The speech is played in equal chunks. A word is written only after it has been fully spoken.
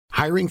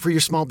Hiring for your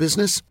small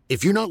business?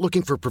 If you're not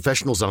looking for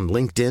professionals on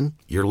LinkedIn,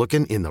 you're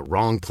looking in the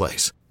wrong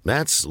place.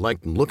 That's like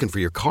looking for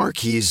your car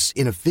keys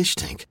in a fish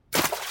tank.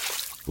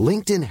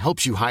 LinkedIn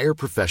helps you hire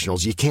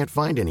professionals you can't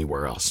find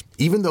anywhere else,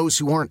 even those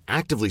who aren't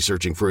actively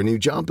searching for a new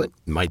job but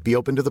might be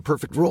open to the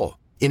perfect role.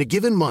 In a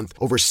given month,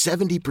 over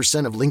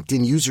 70% of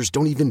LinkedIn users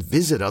don't even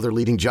visit other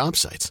leading job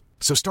sites.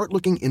 So start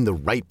looking in the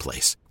right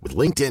place. With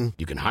LinkedIn,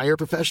 you can hire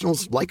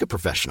professionals like a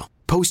professional.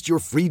 Post your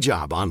free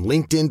job on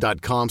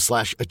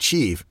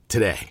linkedin.com/achieve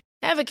today.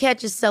 Ever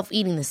catch yourself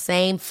eating the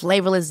same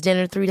flavorless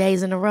dinner 3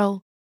 days in a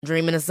row?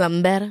 Dreaming of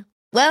something better?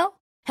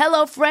 Well,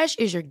 HelloFresh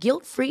is your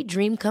guilt-free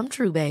dream come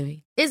true,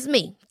 baby. It's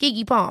me,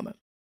 Keke Palmer.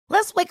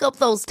 Let's wake up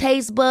those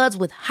taste buds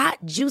with hot,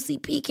 juicy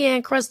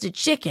pecan-crusted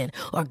chicken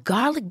or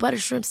garlic butter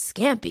shrimp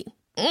scampi.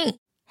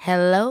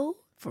 Hello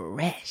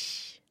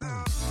Fresh.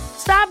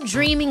 Stop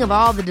dreaming of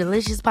all the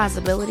delicious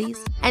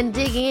possibilities and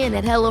dig in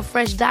at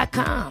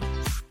HelloFresh.com.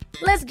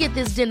 Let's get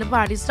this dinner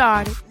party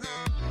started.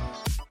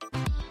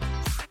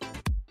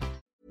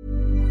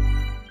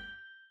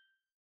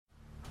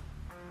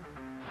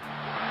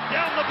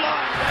 Down the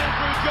blind,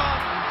 Andrew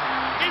John.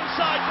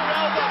 Inside for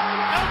Elba.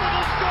 Elba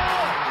will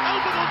score.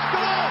 Elba will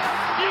score.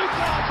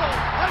 Newcastle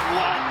have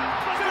won.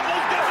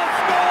 Fiddler's going to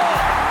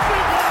score.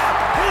 Fiddler,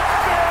 it's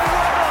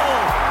farewell.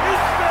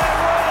 It's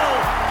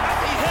farewell. And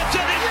he hits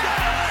it. He's got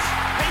it.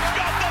 He's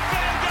got the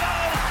field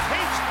goal.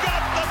 He's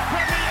got the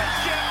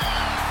premiership.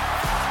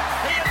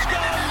 He has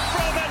gone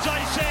from, as I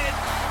said,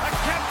 a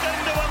captain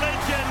to a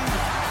legend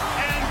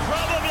and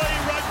probably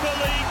rugby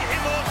league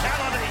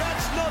immortality.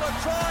 That's not a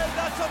try.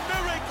 That's a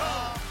miracle.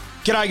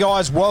 G'day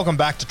guys, welcome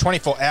back to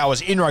 24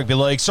 Hours in Rugby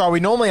League. So we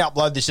normally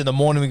upload this in the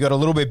morning. We got a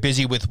little bit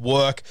busy with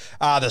work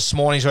this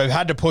morning, so we've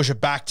had to push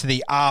it back to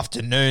the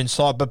afternoon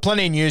slot, but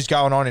plenty of news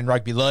going on in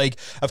Rugby League.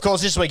 Of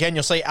course, this weekend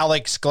you'll see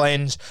Alex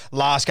Glenn's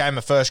last game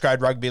of first grade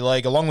Rugby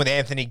League, along with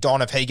Anthony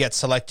Don if he gets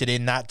selected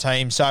in that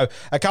team. So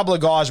a couple of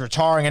guys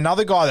retiring.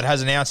 Another guy that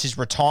has announced his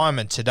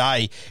retirement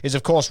today is,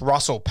 of course,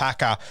 Russell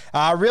Packer.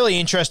 Really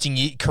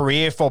interesting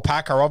career for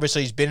Packer.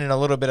 Obviously, he's been in a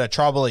little bit of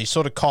trouble. He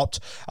sort of copped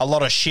a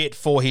lot of shit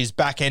for his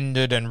back-ended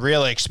and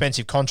really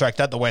expensive contract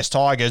at the West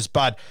Tigers,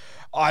 but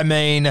I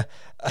mean,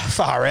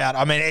 far out.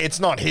 I mean, it's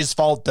not his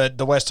fault that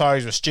the West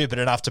Tigers were stupid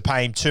enough to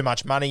pay him too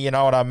much money, you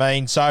know what I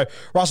mean? So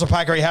Russell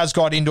Packer, he has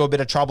got into a bit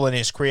of trouble in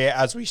his career,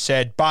 as we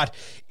said, but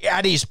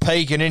at his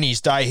peak and in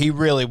his day, he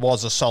really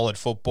was a solid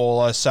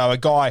footballer. So a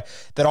guy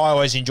that I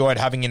always enjoyed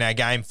having in our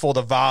game for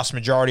the vast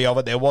majority of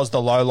it. There was the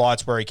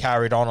lowlights where he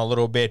carried on a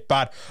little bit,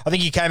 but I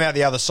think he came out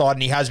the other side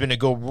and he has been a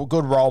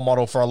good role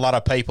model for a lot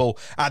of people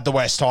at the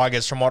West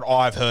Tigers from what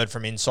I've heard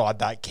from inside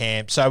that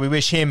camp. So we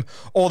wish him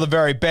all the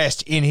very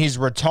best in his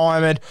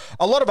retirement.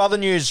 A lot of other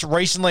news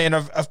recently, and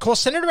of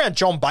course, centered around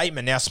John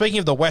Bateman. Now, speaking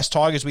of the West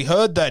Tigers, we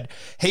heard that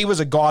he was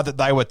a guy that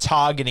they were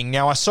targeting.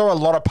 Now, I saw a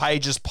lot of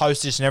pages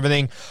post this and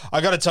everything. I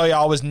got to tell you,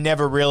 I was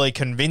never really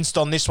convinced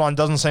on this one.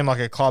 Doesn't seem like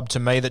a club to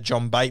me that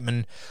John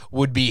Bateman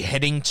would be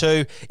heading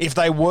to. If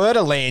they were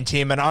to land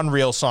him, an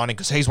unreal signing,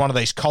 because he's one of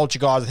these culture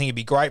guys, I think he'd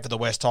be great for the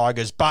West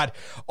Tigers, but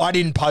I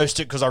didn't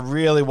post it because I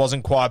really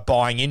wasn't quite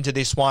buying into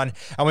this one.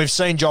 And we've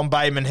seen John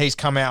Bateman, he's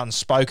come out and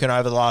spoken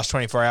over the last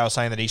 24 hours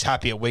saying that he's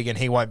happy at Wigan.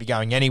 He won't be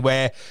going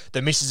anywhere.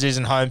 The missus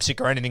isn't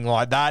homesick or anything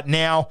like that.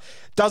 Now,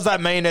 does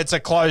that mean it's a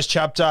closed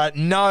chapter?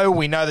 No,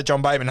 we know that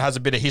John Bateman has a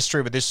bit of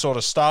history with this sort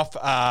of stuff,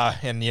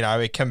 and, you know,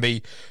 it can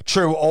be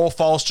true or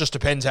false, just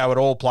depends how it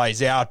all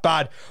plays out.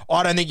 But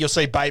I don't think you'll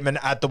see Bateman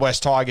at the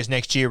West Tigers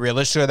next year,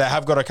 realistically. They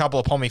have got a couple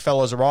of Pommy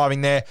fellas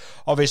arriving there.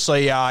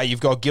 Obviously,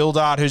 you've got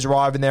Gildart, who's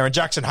arriving there, and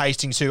Jackson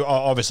Hastings, who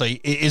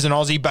obviously is an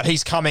Aussie, but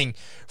he's coming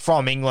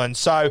from England.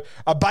 So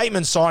a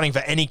Bateman signing for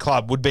any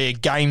club would be a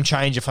game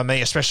changer for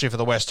me, especially for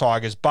the West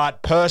Tigers.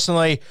 But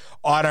personally,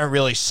 I don't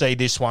really see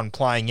this one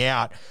playing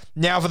out.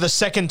 Now, for the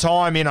second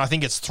time in, I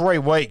think it's 3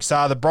 weeks,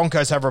 the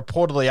Broncos have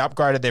reportedly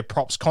upgraded their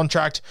props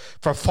contract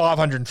from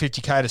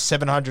 $550K to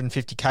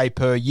 $750K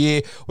per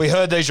year. We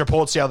heard these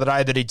reports the other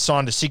day that he'd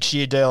signed a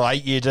 6-year deal,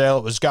 8-year deal.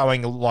 It was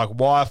going like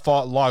live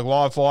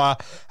fire.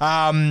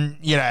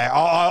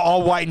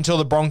 I'll wait until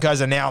the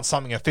Broncos announce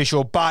something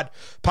official. But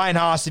Payne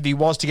Haas, if he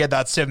was to get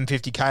that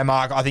 $750K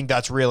mark, I think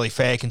that's really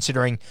fair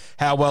considering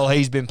how well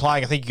he's been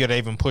playing. I think you could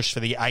even push for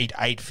the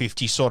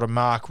 $850 sort of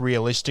mark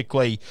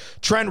realistically.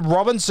 Trent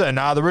Robinson,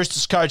 the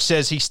Roosters coach,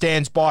 says he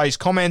stands by his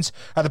comments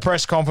at the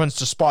press conference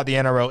despite the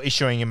NRL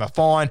issuing him a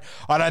fine.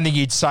 I don't think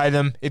he'd say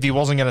them if he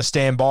wasn't going to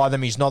stand by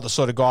them. He's not the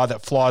sort of guy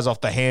that flies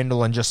off the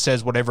handle and just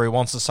says whatever he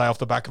wants to say off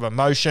the back of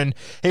emotion.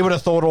 He would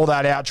have thought all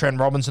that out, Trent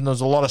Robinson.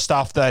 There's a lot of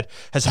stuff that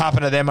has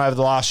happened to them over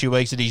the last few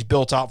weeks that he's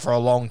built up for a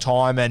long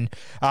time, and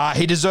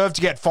he deserved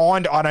to get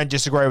fined. I don't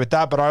disagree with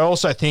that, but I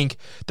also think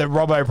that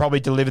Robbo probably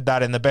delivered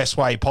that in the best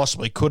way he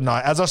possibly could. And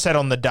as I said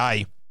on the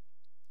day,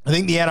 I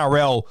think the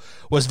NRL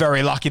was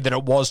very lucky that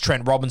it was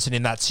Trent Robinson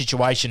in that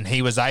situation.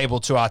 He was able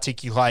to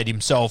articulate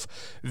himself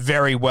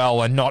very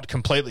well and not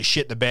completely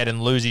shit the bed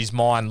and lose his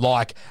mind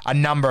like a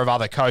number of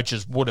other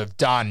coaches would have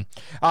done.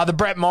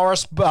 The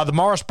Morris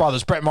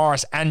brothers, Brett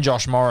Morris and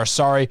Josh Morris,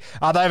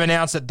 they've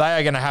announced that they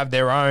are going to have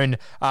their own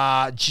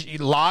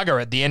lager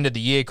at the end of the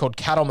year called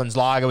Cattleman's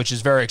Lager, which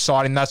is very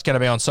exciting. That's going to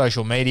be on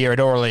social media. It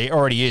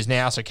already is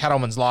now. So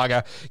Cattleman's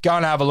Lager, go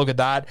and have a look at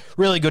that.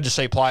 Really good to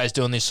see players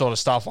doing this sort of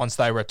stuff once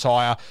they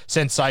retire.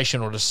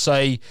 Sensational to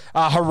see.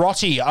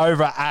 Hiroti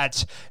over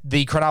at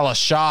the Cronulla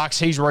Sharks,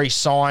 he's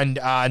re-signed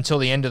until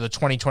the end of the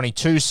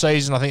 2022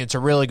 season. I think it's a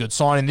really good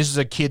signing. This is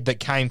a kid that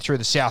came through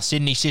the South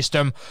Sydney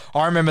system.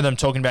 I remember them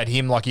talking about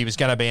him like he was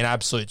going to be an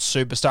absolute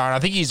superstar, and I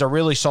think he's a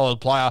really solid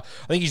player.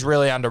 I think he's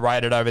really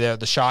underrated over there at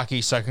the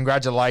Sharkies, so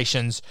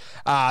congratulations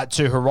to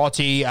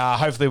Hiroti.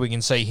 Hopefully we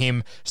can see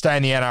him stay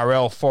in the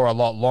NRL for a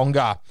lot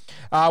longer.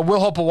 Will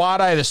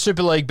Hopoate, the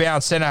Super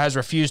League-bound centre, has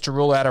refused to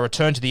rule out a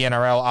return to the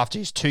NRL after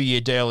his 2-year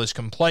deal is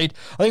complete.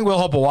 I think Will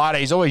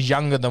Hopoate is always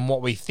younger than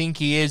what we think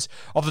he is.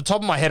 Off the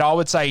top of my head, I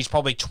would say he's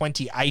probably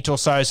 28 or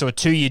so a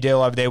 2-year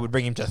deal over there would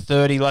bring him to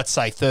 30, let's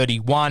say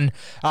 31.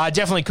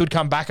 Definitely could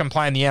come back and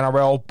play in the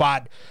NRL,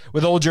 but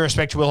with all due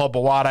respect to Will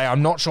Hopoate,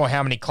 I'm not sure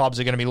how many clubs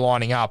are going to be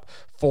lining up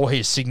for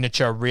his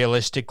signature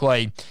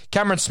realistically.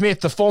 Cameron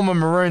Smith, the former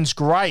Maroons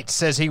great,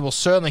 says he will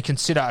certainly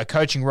consider a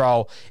coaching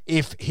role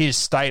if his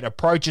state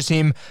approaches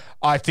him.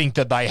 I think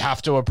that they have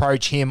to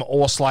approach him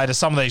or Slater.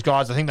 Some of these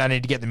guys, I think they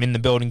need to get them in the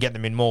building, get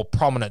them in more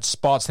prominent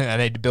spots. I think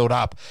they need to build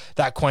up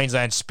that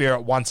Queensland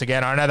spirit once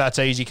again. I know that's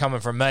easy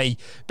coming from me,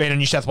 being a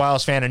New South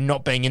Wales fan and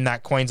not being in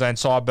that Queensland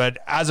side, but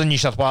as a New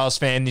South Wales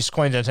fan, this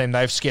Queensland team,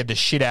 they've scared the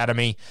shit out of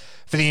me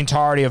for the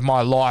entirety of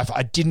my life.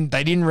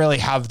 They didn't really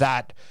have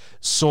that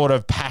sort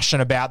of passion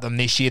about them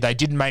this year. They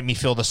didn't make me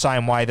feel the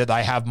same way that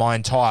they have my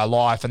entire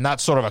life, and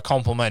that's sort of a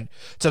compliment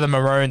to the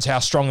Maroons, how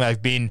strong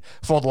they've been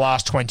for the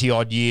last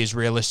 20-odd years,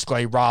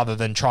 realistically, rather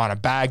than trying to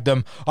bag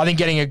them. I think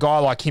getting a guy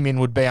like him in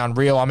would be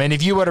unreal. I mean,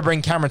 if you were to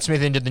bring Cameron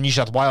Smith into the New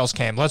South Wales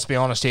camp, let's be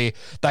honest here,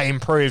 they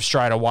improve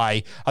straight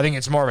away. I think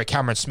it's more of a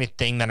Cameron Smith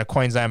thing than a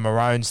Queensland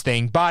Maroons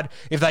thing, but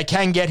if they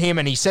can get him,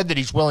 and he said that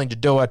he's willing to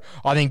do it,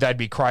 I think they'd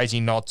be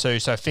crazy not to,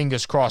 so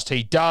fingers crossed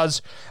he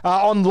does.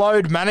 On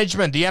load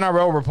management, the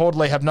NRL reportedly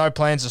have no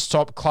plans to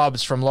stop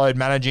clubs from load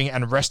managing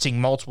and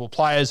resting multiple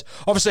players.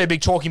 Obviously a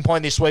big talking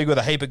point this week with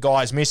a heap of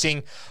guys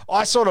missing.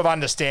 I sort of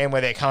understand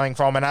where they're coming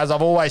from, and as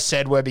I've always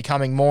said, we're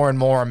becoming more and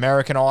more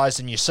Americanized,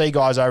 and you see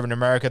guys over in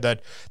America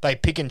that they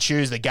pick and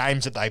choose the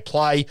games that they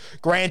play.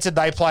 Granted,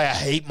 they play a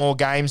heap more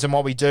games than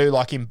what we do,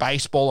 like in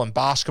baseball and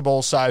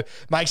basketball, so it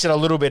makes it a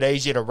little bit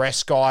easier to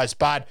rest guys,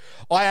 but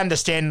I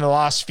understand in the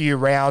last few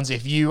rounds,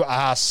 if you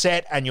are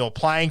set and you're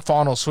playing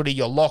finals footy,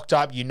 you're locked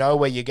up, you know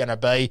where you're going to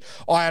be.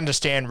 I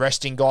understand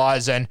resting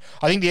guys, and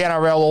I think the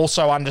NRL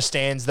also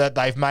understands that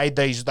they've made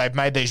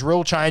these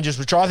rule changes,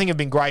 which I think have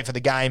been great for the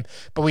game,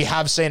 but we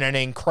have seen an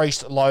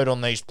increased load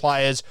on these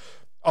players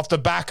off the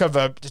back of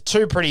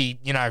two pretty,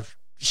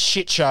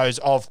 shit shows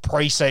of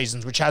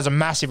pre-seasons, which has a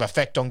massive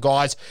effect on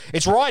guys.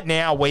 It's right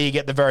now where you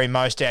get the very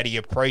most out of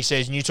your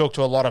pre-season. You talk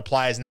to a lot of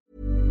players.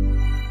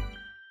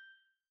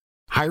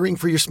 Hiring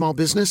for your small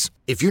business?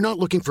 If you're not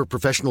looking for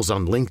professionals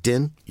on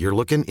LinkedIn, you're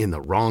looking in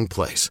the wrong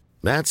place.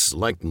 That's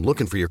like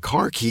looking for your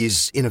car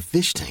keys in a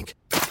fish tank.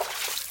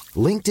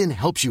 LinkedIn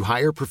helps you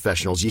hire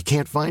professionals you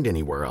can't find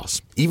anywhere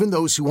else, even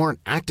those who aren't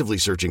actively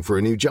searching for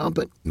a new job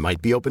but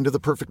might be open to the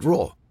perfect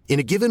role. In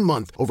a given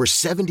month, over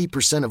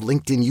 70% of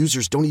LinkedIn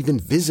users don't even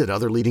visit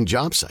other leading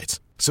job sites.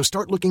 So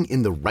start looking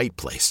in the right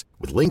place.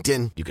 With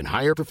LinkedIn, you can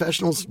hire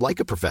professionals like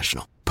a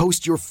professional.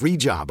 Post your free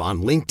job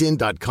on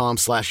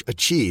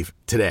linkedin.com/achieve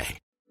today.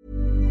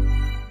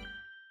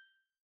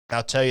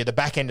 I'll tell you, the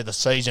back end of the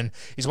season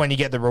is when you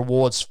get the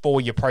rewards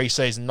for your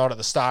preseason, not at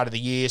the start of the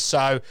year.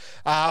 So,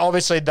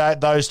 obviously,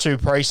 those two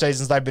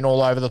preseasons, they've been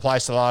all over the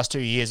place the last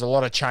 2 years. A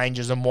lot of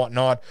changes and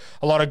whatnot.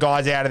 A lot of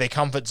guys out of their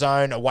comfort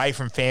zone, away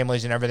from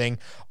families and everything.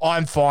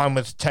 I'm fine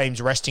with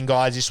teams resting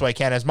guys this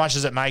weekend, as much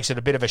as it makes it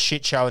a bit of a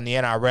shit show in the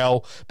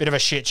NRL, bit of a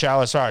shit show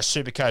as far as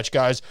Supercoach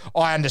goes.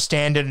 I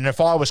understand it, and if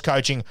I was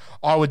coaching,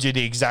 I would do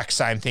the exact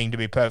same thing, to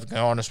be perfectly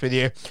honest with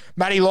you.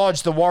 Matty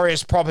Lodge, the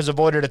Warriors prop, has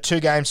avoided a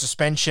 2-game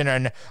suspension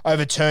and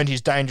overturned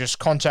his dangerous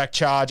contact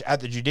charge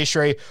at the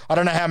judiciary. I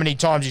don't know how many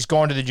times he's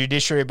gone to the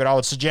judiciary, but I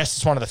would suggest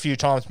it's one of the few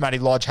times Matty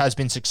Lodge has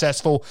been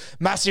successful.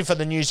 Massive for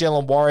the New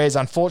Zealand Warriors.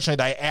 Unfortunately,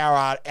 they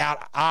are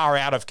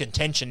out of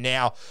contention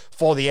now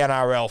for the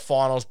NRL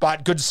finals,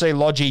 but good to see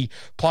Lodgy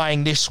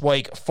playing this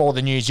week for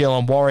the New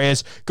Zealand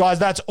Warriors. Guys,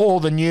 that's all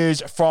the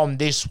news from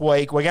this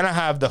week. We're going to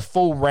have the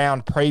full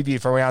round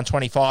preview for round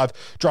 25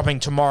 dropping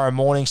tomorrow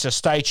morning, so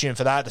stay tuned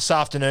for that. This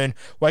afternoon,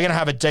 we're going to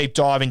have a deep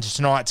dive into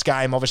tonight's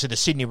game. Obviously, the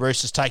Sydney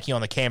Roosters taking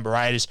on the Canberra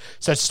Raiders.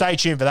 So stay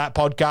tuned for that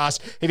podcast.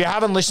 If you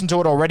haven't listened to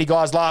it already,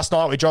 guys, last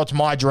night we dropped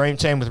My Dream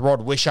Team with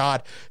Rod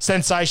Wishart.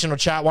 Sensational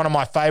chat, one of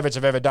my favourites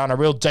I've ever done. A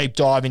real deep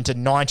dive into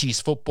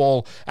 90s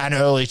football and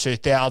early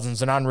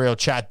 2000s, an unreal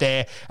chat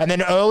there. And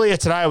then earlier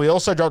today, we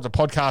also dropped a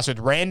podcast with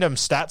Random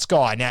Stats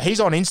Guy. Now, he's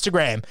on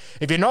Instagram.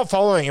 If you're not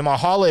following him, I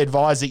highly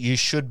advise that you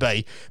should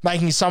be,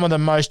 making some of the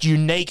most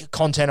unique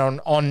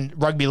content on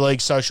rugby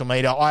league social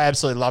media. I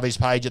absolutely love his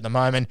page at the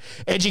moment,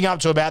 edging up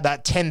to about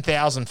that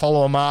 10,000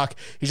 follower mark.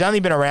 He's only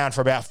been around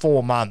for about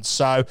 4 months,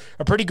 so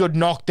a pretty good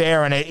knock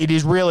there, and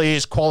it really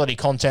is quality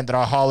content that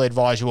I highly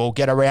advise you all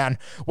get around.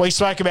 We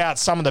spoke about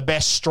some of the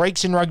best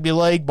streaks in rugby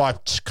league by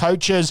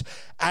coaches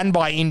and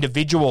by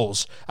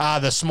individuals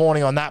this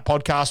morning on that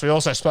podcast. We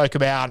also spoke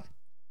about,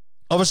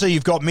 obviously,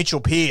 you've got Mitchell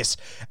Pearce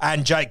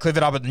and Jake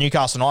Clifford up at the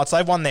Newcastle Knights.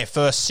 They've won their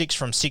first 6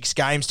 from 6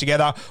 games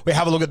together. We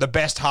have a look at the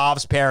best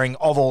halves pairing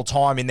of all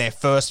time in their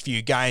first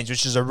few games,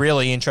 which is a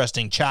really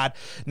interesting chat.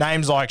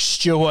 Names like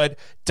Stewart,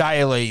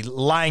 Daly,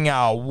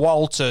 Langer,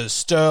 Walters,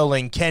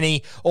 Sterling,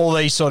 Kenny, all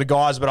these sort of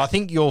guys. But I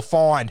think you'll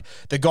find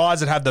the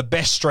guys that have the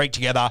best streak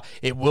together,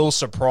 it will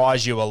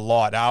surprise you a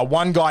lot.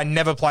 One guy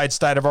never played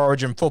State of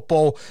Origin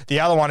football.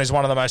 The other one is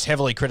one of the most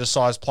heavily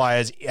criticised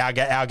players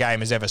our game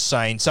has ever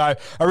seen. So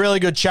a really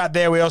good chat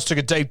there. We also took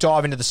a deep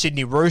dive into the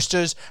Sydney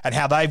Roosters and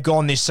how they've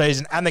gone this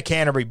season, and the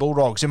Canterbury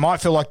Bulldogs. It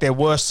might feel like their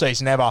worst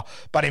season ever,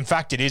 but in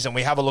fact it isn't.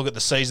 We have a look at the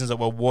seasons that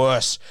were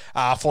worse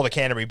for the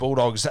Canterbury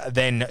Bulldogs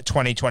than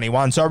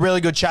 2021. So a really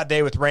good chat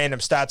there with Random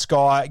Stats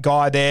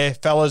guy there,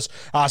 fellas.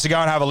 So go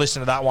and have a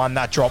listen to that one.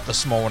 That dropped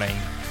this morning.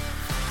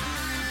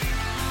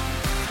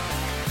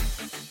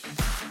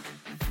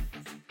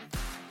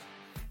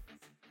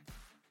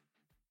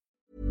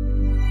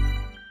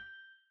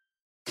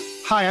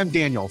 Hi, I'm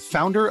Daniel,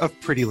 founder of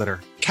Pretty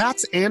Litter.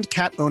 Cats and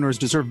cat owners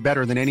deserve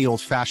better than any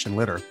old-fashioned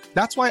litter.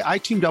 That's why I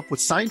teamed up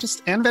with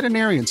scientists and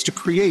veterinarians to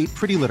create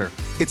Pretty Litter.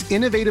 Its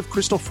innovative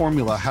crystal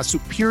formula has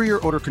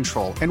superior odor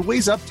control and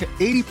weighs up to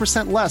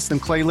 80% less than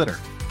clay litter.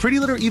 Pretty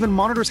Litter even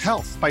monitors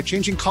health by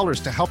changing colors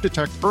to help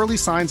detect early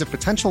signs of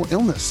potential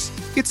illness.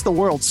 It's the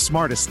world's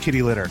smartest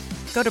kitty litter.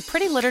 Go to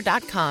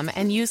prettylitter.com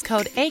and use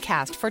code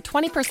ACAST for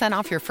 20%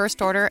 off your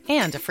first order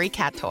and a free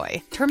cat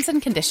toy. Terms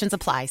and conditions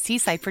apply. See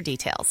site for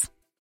details.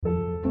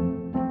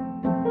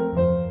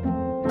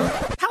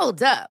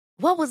 Hold up.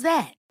 What was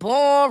that?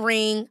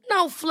 Boring.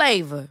 No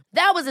flavor.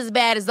 That was as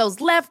bad as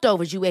those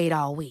leftovers you ate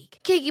all week.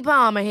 Keke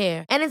Palmer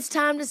here, and it's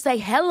time to say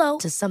hello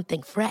to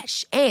something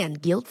fresh and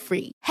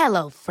guilt-free.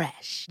 Hello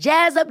Fresh.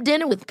 Jazz up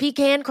dinner with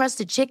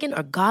pecan-crusted chicken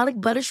or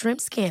garlic butter shrimp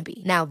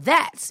scampi. Now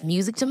that's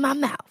music to my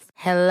mouth.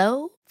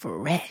 Hello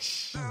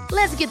Fresh.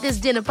 Let's get this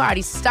dinner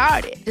party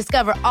started.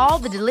 Discover all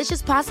the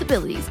delicious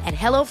possibilities at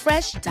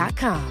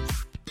HelloFresh.com.